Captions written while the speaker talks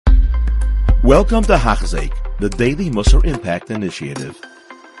Welcome to Hachzik, the Daily Musar Impact Initiative.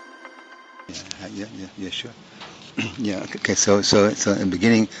 Yeah, sure. Yeah, okay. So in the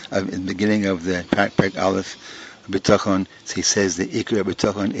beginning of the Parak Aleph, Habitachon, so he says the Ikar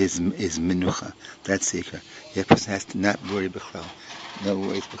Habitachon is Menucha. That's the Ikar. The person has to not worry b'chlal, no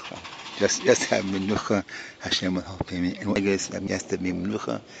worries b'chlal. Just have Menucha. Hashem will help him. And I guess he has to be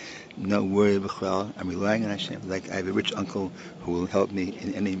Menucha, no worry b'chlal. I'm relying on Hashem. Like I have a rich uncle who will help me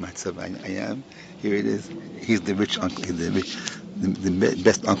in any matzav I am. Here it is. He's the rich uncle. He's the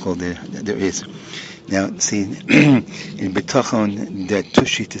best uncle there is. Now, see, in Bitachon, there are two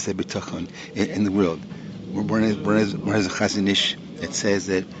shittas of Bitachon in the world. One is a Chazanish that says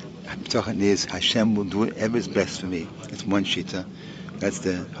that Bitachon is Hashem will do whatever is best for me. It's one shita. That's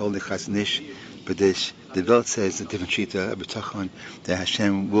the holy Chazanish. But the Velt says a different shita of Bitachon, that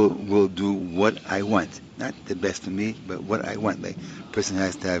Hashem will do what I want. Not the best for me, but what I want. Like, a person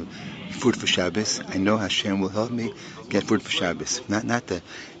has to have food for Shabbos. I know Hashem will help me get food for Shabbos. Not the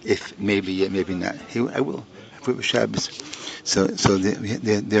if maybe yet maybe not. I will have food for Shabbos. So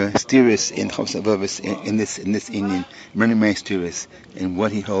there are steers in Chavos in this Indian, many steers in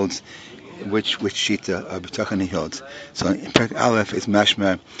what he holds, which shita of Bitachon he holds. So in Parak Aleph is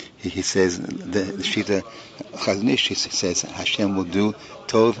mashma. He says the shita Chazanish. He says Hashem will do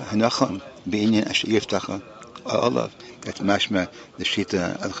tov hanachon b'inyan asher yiftacha olav. That's mashma, the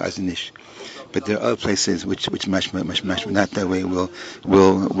shita of Chazanish. But there are other places which mashma not that way will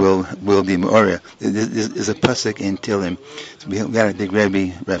be me'orah. There's a pasuk in Tilim. So we had a big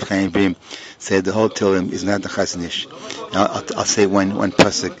Rabbi, Rav Chaim Brim, said the whole Tilim is not the Chazanish. Now I'll say one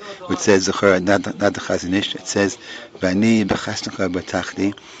pasuk which says Zechara, not the Chazanish. It says V'ani b'chasnecha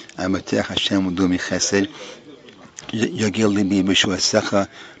b'tachti amatech Hashem will do me chesed. Yagil libi b'shuasecha.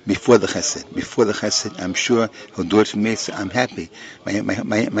 Before the chesed, I'm sure he'll do it for me. So I'm happy.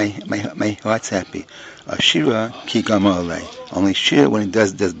 My heart's happy. Shira ki gama alay. Only shira when it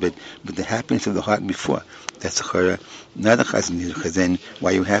does, but the happiness of the heart before. That's a chara. Not a chazan. Because then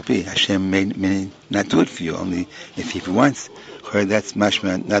why are you happy? Hashem may not do it for you. Only if he wants. Chara, that's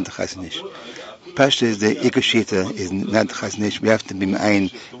mashma, not the chazanish. Pashta is the ikashita is not the chazanish. We have to be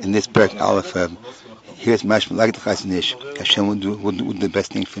ma'ayin in this Parak Aleph. Here's mashma like the chazanish. Hashem will do the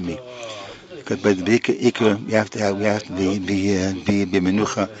best thing for me. Because by the ikar, we have to be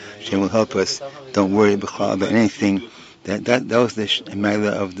menucha. Hashem will help us. Don't worry about anything. That was the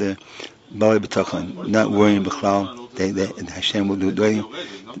maila of the Bali B'tachon. Not worrying b'chlal. Hashem will do it.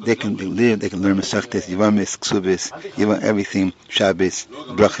 They can live. They can learn Masechtes, Yivamis, Ksubis, Yivam everything, Shabbos,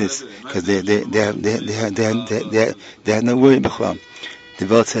 Brachis, because they have no worry b'chlal. The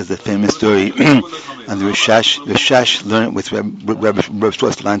Velt says the famous story on the Rishash learned with Rabbi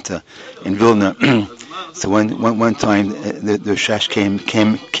Shlosh Lanta in Vilna. So one time the Rishash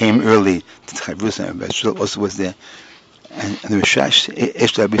came early to Chavrusa, and Rabbi Shlosh also was there. And the Rishash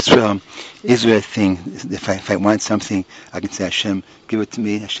asked Rabbi Yisrael, is there a thing, if I want something, I can say, Hashem, give it to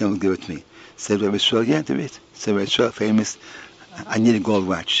me, Hashem will give it to me. Said Rabbi Yisrael, yeah, there is. Said Rabbi Yisrael, famous, I need a gold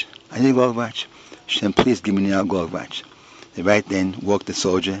watch. Hashem, please give me now a gold watch. They right then walked the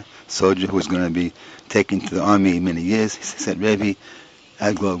soldier who was going to be taken to the army in many years. He said, Rebbe, I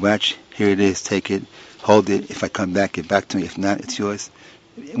have a gold watch. Here it is. Take it. Hold it. If I come back, give it back to me. If not, it's yours.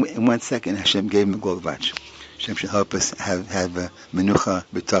 In 1 second, Hashem gave him a gold watch. Hashem should help us have a menucha,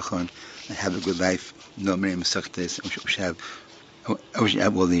 bitachon, and have a good life. No many masechtes. We should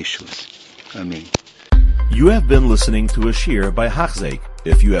have all the issues. Amen. You have been listening to a shir by Hachzik.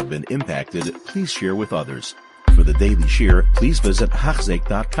 If you have been impacted, please share with others. For the daily shir, please visit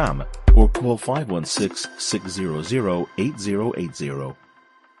Hachzik.com or call 516-600-8080.